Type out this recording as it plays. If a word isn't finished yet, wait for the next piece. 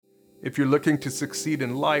If you're looking to succeed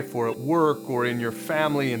in life or at work or in your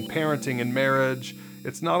family and parenting and marriage,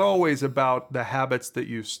 it's not always about the habits that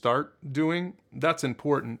you start doing. That's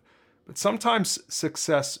important. But sometimes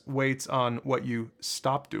success waits on what you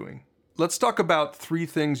stop doing. Let's talk about 3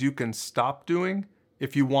 things you can stop doing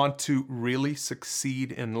if you want to really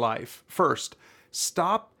succeed in life. First,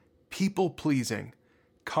 stop people pleasing.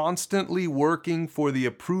 Constantly working for the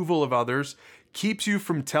approval of others keeps you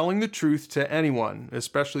from telling the truth to anyone,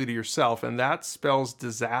 especially to yourself, and that spells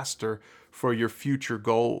disaster for your future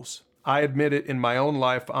goals. I admit it in my own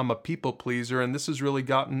life, I'm a people pleaser, and this has really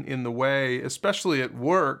gotten in the way, especially at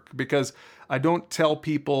work, because I don't tell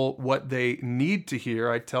people what they need to hear.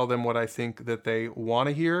 I tell them what I think that they want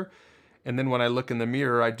to hear. And then when I look in the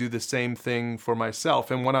mirror, I do the same thing for myself.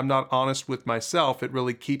 And when I'm not honest with myself, it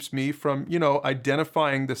really keeps me from,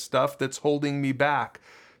 identifying the stuff that's holding me back.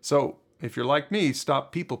 So if you're like me,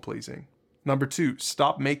 stop people pleasing. Number 2,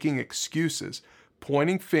 stop making excuses.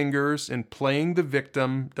 Pointing fingers and playing the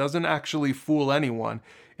victim doesn't actually fool anyone,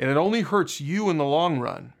 and it only hurts you in the long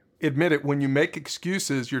run. Admit it, when you make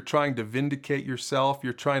excuses, you're trying to vindicate yourself,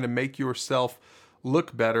 you're trying to make yourself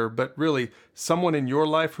look better, but really, someone in your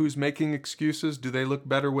life who's making excuses, do they look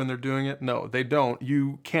better when they're doing it? No, they don't.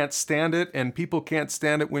 You can't stand it, and people can't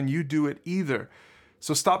stand it when you do it either.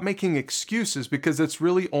 So stop making excuses, because it's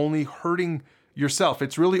really only hurting yourself.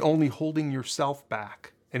 It's really only holding yourself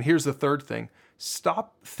back. And here's the third thing.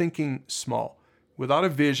 Stop thinking small. Without a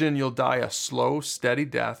vision, you'll die a slow, steady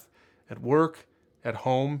death at work, at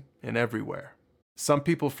home, and everywhere. Some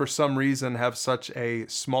people, for some reason, have such a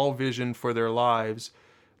small vision for their lives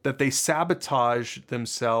that they sabotage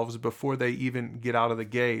themselves before they even get out of the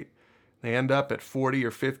gate. They end up at 40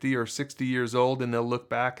 or 50 or 60 years old, and they'll look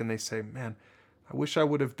back and they say, man, I wish I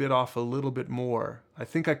would have bit off a little bit more. I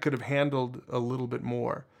think I could have handled a little bit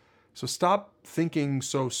more. So stop thinking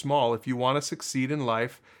so small. If you want to succeed in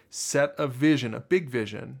life, set a vision, a big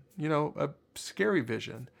vision, a scary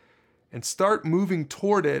vision, and start moving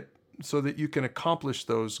toward it so that you can accomplish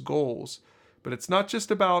those goals. But it's not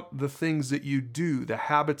just about the things that you do, the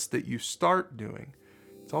habits that you start doing.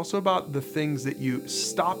 It's also about the things that you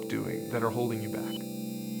stop doing that are holding you back.